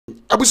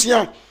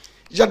abusia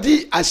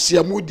yadi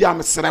ahyiamu di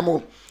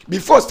amsremo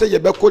before say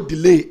yebeko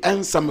delay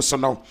ensam so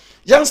no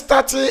yan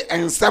start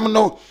ensam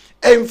no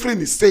enfri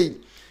ni say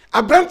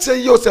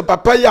abrante yo se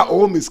papa ya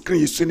o me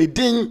screen so ni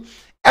din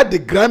at the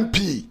grand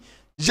p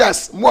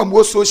yes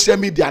mo social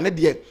media ne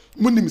de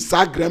munim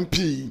sa grand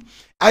p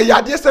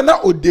ayade se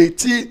na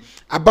odeti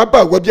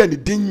ababa wabia ni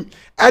din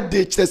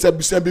ade chese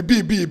busa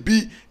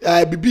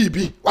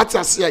bibi what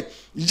I say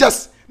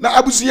yes na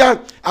abusia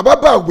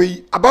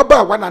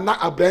ababa wana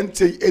na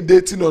abrante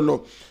edeti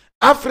no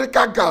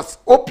Africa girls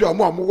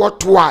opium am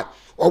woto a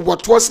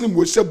owoto asni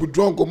mo hye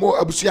budrongo mo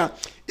abusia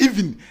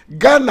even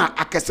Ghana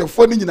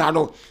akasefo ni nyina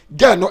no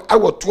girl no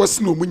awoto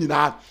asni omu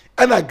nyina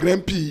na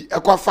grand p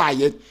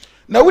ekwafaye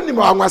na woni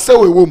ma anwase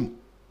wewom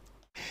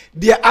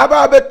de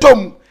aba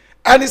betom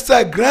ani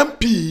say grand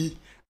p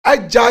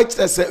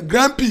ajai say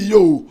grand p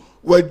yo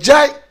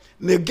wajai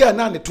ne girl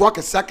na ne to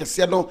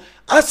akese no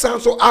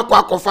asan so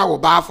akwafa wo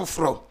ba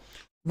afofro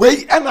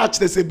we na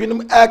chese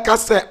binum eka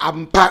say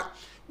ampa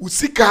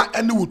usika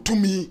ene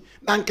wutumi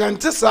na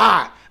nkante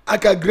saa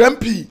aka grand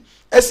p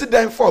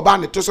accident for ba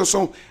ne to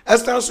so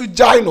esan so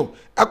jai no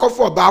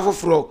ekofo ba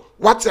afofro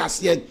what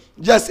ase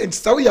just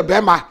ntsawo ye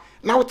bema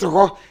na wote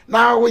ho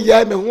na wo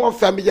ye me ho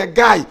family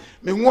guy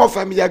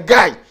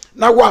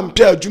na wo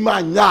ampa adwuma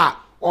anya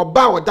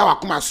oba woda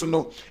wakoma so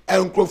no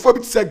enkrofo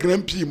bi se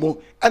grand p mo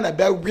na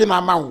ba wi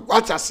na ma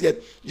what ase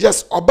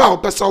yes oba wo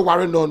pese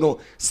ware no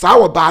saa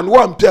wo ba no wo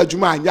ampa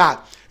adwuma anya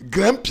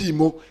grand p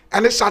mo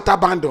ene shatter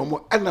band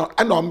mo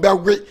ena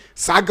ombewe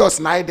sagos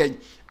na iden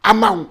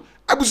amawo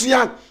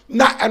abusuya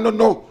na eno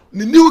no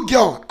ni new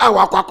girl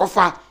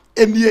akwakofa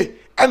enie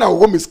ena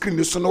wo me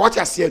screen so no what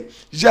you say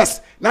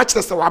yes na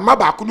chese wa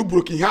maba ko no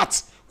broken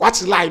heart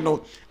what line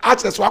no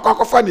achese wa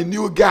akwakofa ni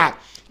new girl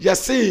you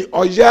see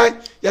oye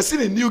you see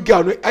the new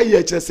girl no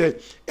aye chese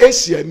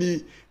Asia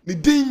ni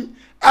din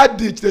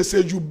adi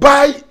chese you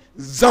buy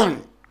zan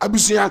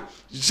abusuya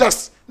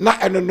yes na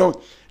eno no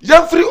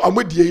yan free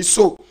omodie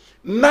so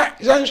na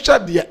yan hwa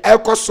de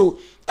ekoso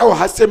e wo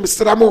hasem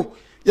sramo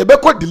ye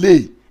beko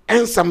delay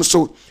ensam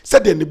so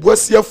said the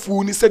nebuasia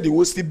fu ni said the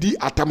wosi di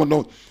atam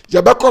no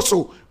ye beko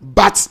so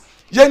but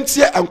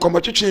yentie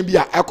enkomotwetwen bi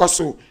a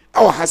ekoso e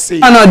wo hase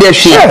ana de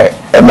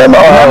hwe mema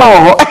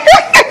ho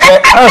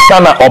ansa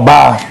na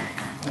oba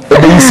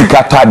ebe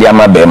isika tade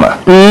ama bema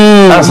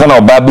ansa na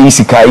oba be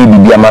isika yi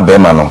bibi ama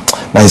bema no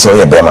na so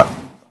ye bema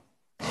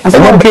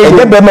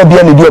ebe bema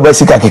bia ne di oba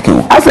sika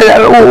kekewu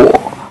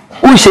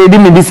who shade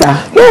me bisa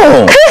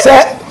no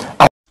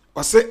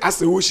say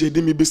ase who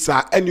shade me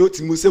bisa eni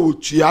otimu se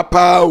wotua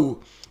pa o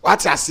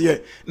what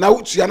ase na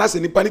wotua na se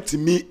nipa ni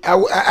timi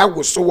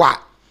ewo wa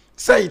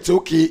say it's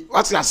okay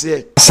what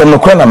ase se no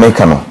kra na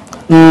make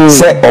no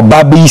say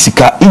oba be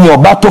sika ini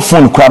oba to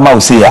phone kra ma o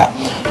say ya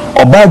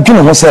oba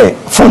dwene ho say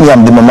phone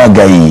yam de mama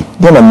gai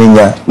de na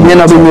menya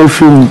na be me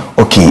film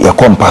okay e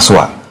compass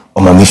wa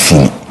o ma me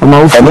feel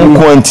eno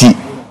ko anti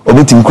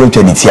obetim ko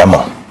twa di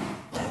tiama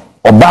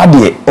oba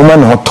de o ma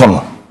ne ho to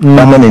no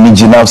na ma ne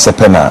gina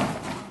sepena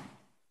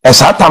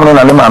esa tamno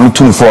na ne ma me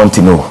 24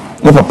 anti no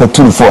ne papa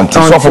 24 anti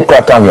so for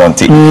crack am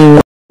anti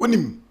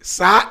onim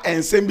sa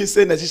ensembi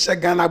se na hihye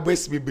Ghana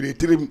boys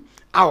bibiretirim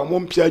a o mo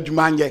mpia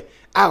adwuma anye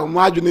a o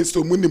mo adwune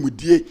so mo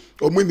nimdie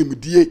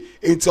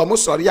enti o mo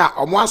sori a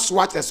o mo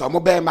aso atese o mo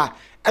be ma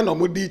e na o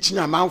mo di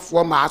chinya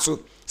manfo ma aso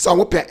so o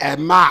mo pe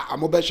ema o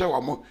mo be hwe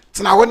o mo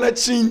tena ho na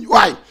chin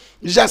why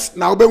just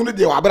na obehunu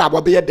de wabra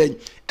abobe ye den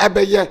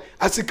ebeye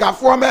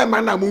asikafo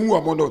ma na mu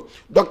hu no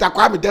Dr.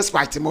 Kwame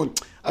despite mo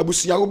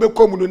abusuya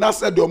obekom no na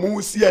said omo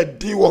hu si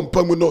edi wo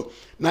mpamu no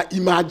na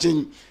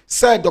imagine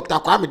said Dr.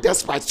 Kwame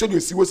despite so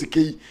si wo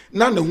sikei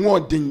na ne hu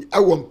odin e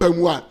wo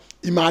mpamu a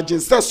imagine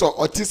say so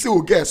otisi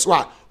oge so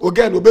a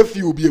oge no be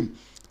fi obiem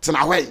tena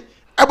hwe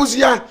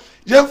abusuya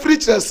ye free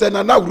chese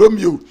na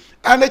Romeo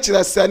ane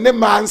chese ne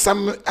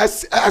mansam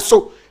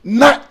so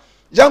na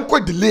yanko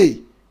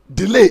delay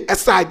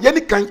aside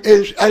yani kan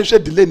ehwe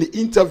delay ni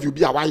interview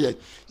bi awaye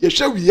ye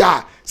hwe wi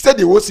a said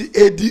they was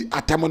edi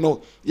atamono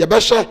ye be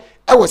hwe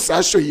e wo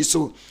sa show yi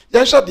so ye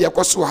hwe de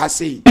ekoso ha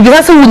sei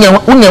because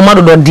unya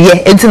madodo de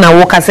enti na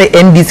wo ka say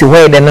NDC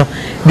where de no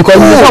because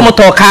you come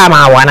talk am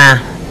awana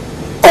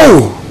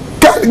oh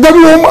that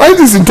we I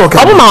didn't talk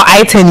about my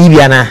I10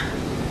 ibia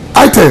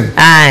I10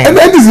 and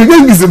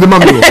NDC the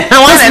man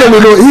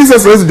no he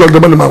says let's jog the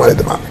man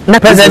na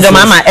president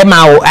mama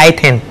Emma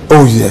I10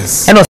 oh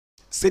yes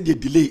said the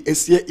delay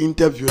esie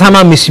interview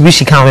tama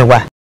Mitsubishi kan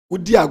wewa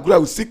udi agura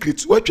o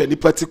secret watwa ni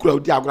particular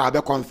udi agura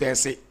be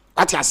confess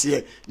ati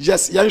ase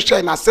yes yan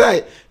hwe na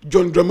say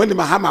John Dramani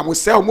Mahama mo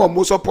say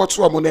mo support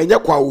wo mo na enye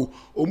kwa o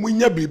mu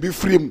nya bibi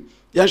frame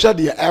yan hwe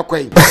de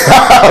ekwen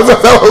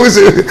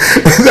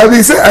that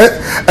means I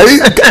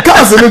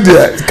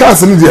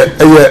cars no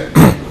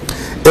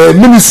there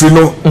ministry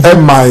no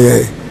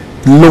my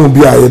loan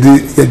bia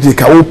ye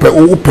ka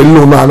open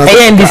loan na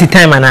NDC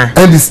time na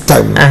NDC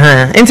time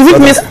into which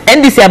means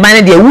NDC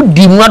abane de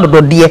wudi mu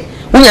adodo de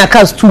unya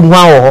cars 2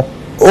 nwa wo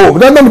oh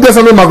na me dey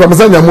say me makwa me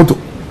sanya moto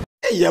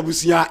eya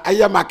busia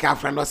eya maka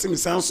friend o sim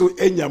sanso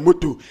enya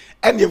moto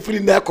ene free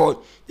na call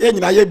ye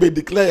nyina ye be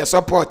declare your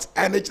support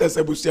ene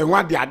chese busia ho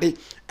ade ade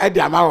e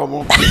de ama wo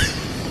mo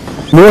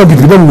no be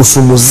be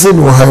musumuze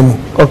no hamu.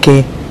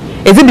 Okay,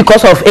 is it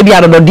because of ebi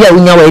adodo dia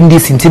unya wa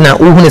ndc ntina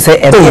wo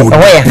say e ho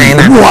ye han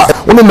na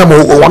wonu nam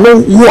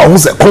wonu wo a wo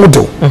say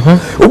komodo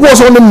obu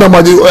so wonu nam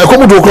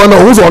komodo kro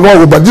na wo so wonu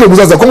wo ba di obu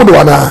say komodo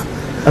wana.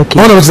 Okay,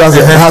 wonu say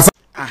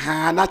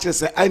aha na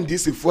chese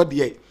ndc for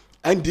there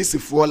ndc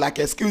for like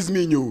excuse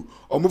me you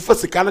omo for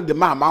sika no de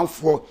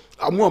manfo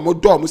omo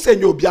do omo say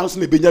nya obi anso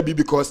na benya bi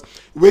because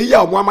we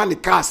ya omo ama ne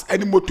cars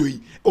any moto yi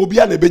obi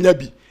a na benya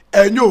bi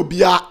enyo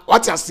obi a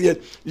what ase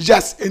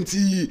yes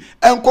enti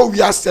enko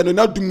wi ase no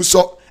na dum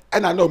so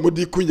ena na omo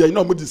di kunya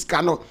na omo di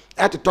sika no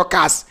to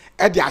cars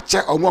e de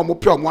ache omo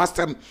pe omo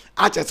asem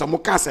ache so mo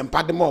cars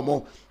empade mo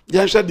omo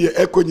yen hwe de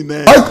eko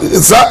nyina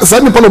sa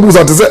ni pano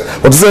buza te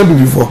say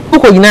before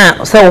uko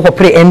nyina say wo ko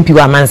pre mp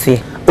wa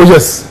manse. Oh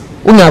yes.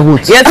 Unya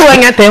vote. Yes, we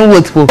nya 10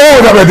 votes po. Oh,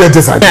 that be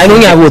decide. Yeah,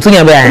 unya vote,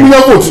 unya be.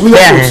 Unya vote.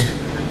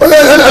 I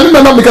didn't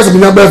know because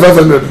unya be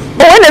 500.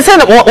 Oh, when they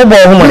say wo bo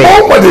ho money.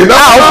 Oh, money.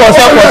 Of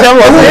course.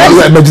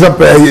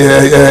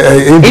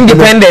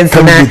 Independence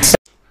na.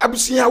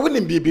 Abusia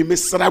wonim bibi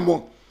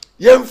mesramo.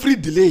 Yen free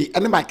delay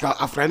ene Michael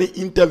Afrani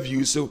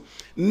interview so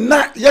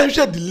na yen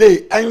hwe delay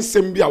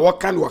ensem bi a wo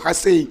kan wo ha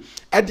sei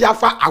e dia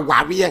fa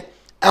aware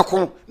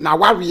eko na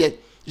aware.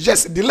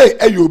 Yes, delay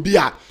ayobi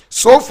a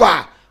so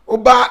far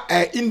oba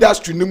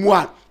industry ni mu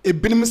a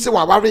ebinim se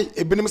waware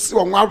ebinim se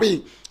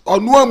wonware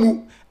onu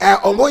amu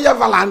omoye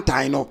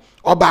valentine no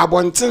oba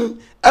abonten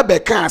ebe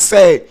kan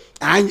say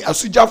an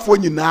asujafo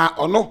nyina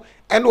ono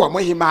ene wo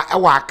mohima e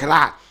wa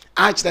akra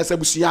a kire se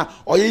busuya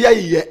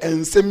oyeye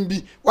ensem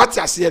bi wati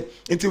ase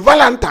nti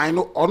valentine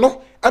no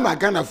ono e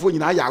magana fo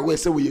nyina ya we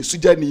se we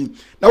yesujani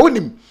na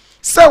wonim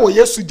se we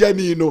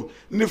yesujani no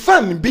ni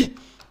fan bi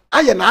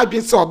aye na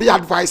adwen se obi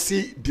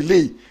advice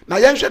delay na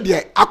yenhwe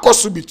de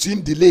akoso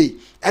between delay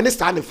and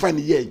stand the fan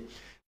ye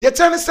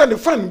tell send the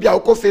fan bi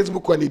akọ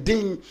Facebook on the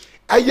din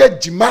aye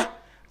jima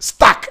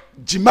stack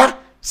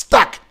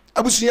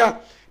abusuya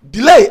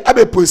delay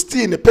abe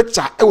posti in the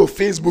picture e wo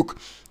Facebook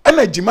and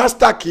jima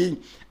stack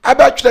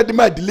abe twa de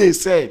ma delay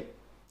say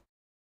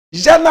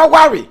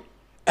January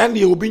and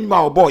you be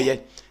my boy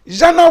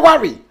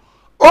January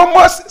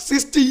almost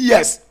 60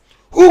 years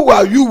who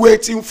were you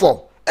waiting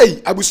for?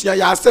 Hey, abusuya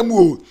ya asem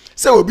o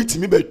se obi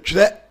timi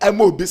betwere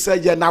ema obi se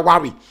ye na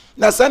ware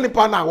na se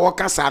nipa na wo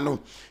kasa no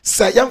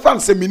se yemfa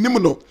se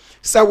minim no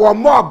se wo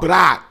mo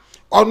bra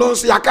ono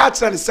nso yaka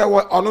kire ne se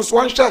wo ono nso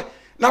wonhwe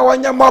na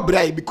wonye mo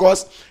bra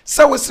because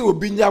se wo se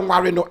obi nya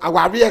ware no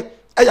aware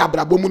e ya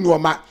brabo mu no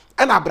ma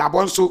e na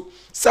brabo nso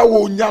se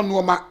wo nya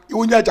no ma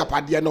wonya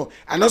japade no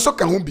eno nso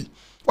ka ho bi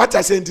what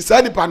I say nti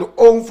se nipa no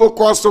on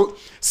focus so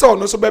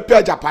ono nso be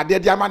pe japade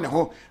de ama ne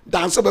ho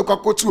dan so be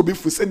kwakotu obi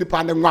fu se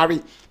nipa ne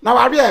nware na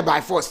ware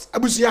by force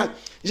abusuya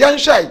yen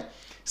hwai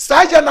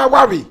sa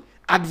January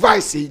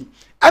advice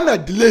and a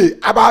delay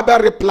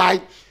about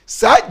reply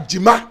sa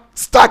jima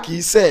stack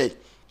he say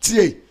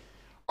tie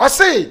or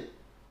say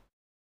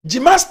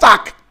jima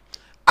stack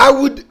I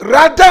would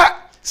rather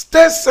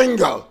stay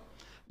single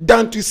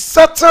than to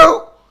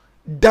settle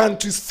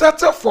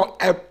for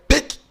a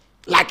pig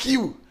like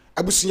you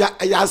abusuya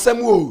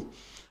ayasem o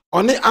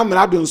oni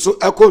amrado nso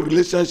echo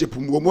relationship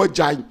mo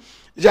jai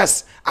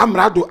yes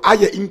amrado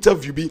aye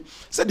interview bi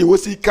said the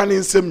wosi kan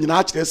nsem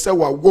nyina kire se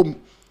wa wom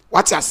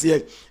what you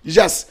say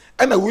yes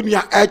and a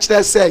wunia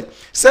kire say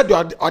said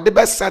or the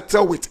best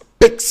settle with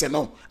pigs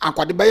no and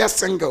kwa the be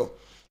single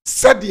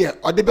said the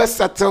or the best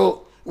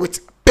settle with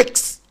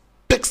pigs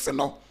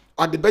no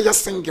or the be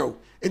single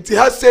enti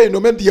ha say no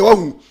me de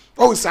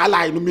ohu say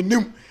lie no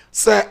minim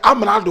say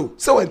amrado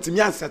say wantimi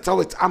an settle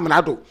with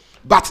amrado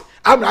but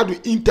amrado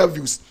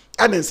interviews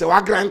and then say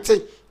wa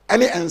grante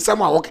any ensem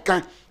a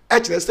wokekan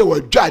kire say wa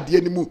dwade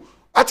animu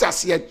what you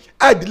say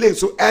I delay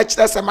so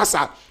kire say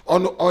masa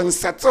on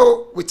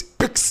settle with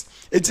pigs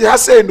enti ha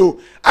say no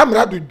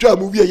amrado dwa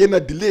mu wie ye na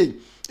delay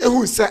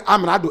ehu say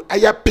amrado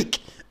aya pig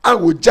and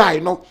wo jai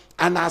no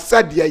and I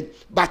said there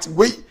but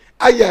we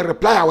I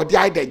reply our the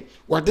idea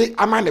what they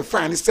among the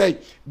friend say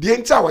the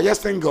entire yes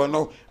single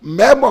no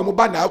memo mo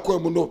ba na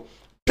akwa mu no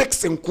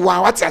pigs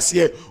nkoa what you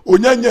say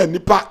onyanya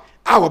nipa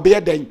our be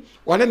den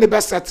one the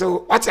best settle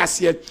what you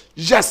say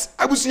yes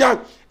abusuya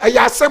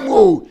aya asem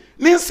o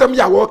ni nsem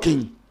ya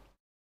working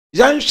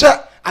yan hwe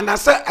and I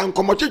say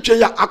enkomotwetwe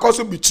ya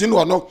akoso between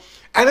no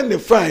and the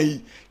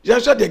friend yan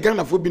hwe the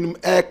Ghana fo binum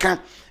eka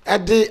e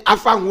de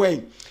afa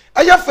hwen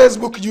aya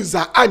Facebook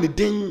user and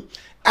din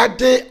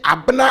ade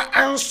abna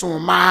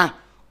ansoma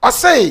or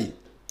say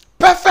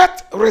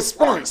perfect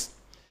response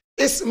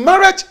is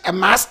marriage a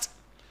must?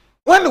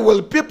 When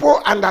will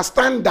people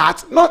understand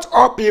that not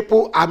all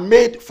people are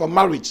made for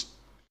marriage?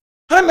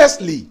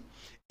 Honestly,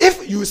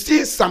 if you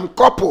see some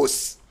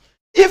couples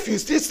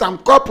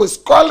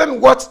calling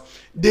what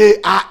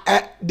they are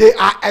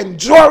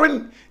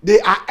enduring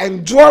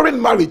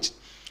marriage,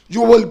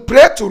 you will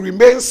pray to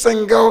remain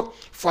single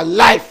for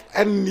life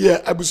and near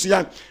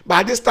abusian.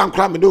 By this time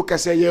crime no can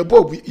say ye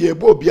bo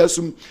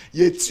biasum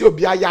ye ti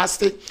obi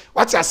ayaste.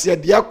 What I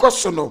said dear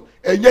kosono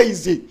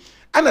easy.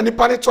 And the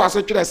Nippon to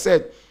us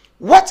said,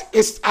 what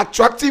is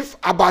attractive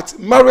about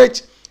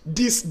marriage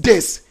these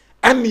days?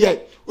 And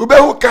yet ube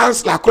who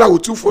cancel akura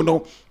utu for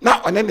no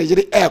now on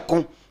the air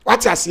con.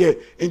 What I say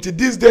into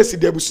these days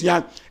the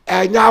abusian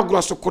and now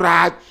gross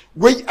kura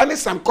we and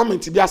some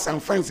comment to be as some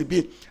friends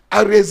be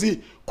a raise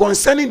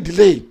concerning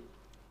delay.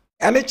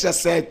 And it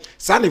just said,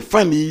 Sunny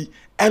funny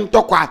and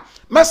talk.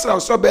 Master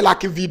also be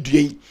like a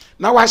video.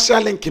 Now I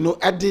shall link you know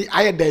at the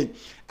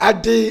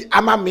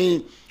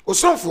amame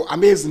osonfo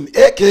amazing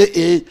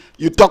aka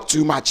you talk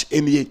too much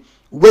any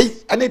way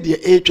and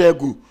the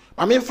go.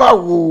 I mean for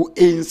who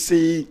in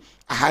say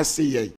I say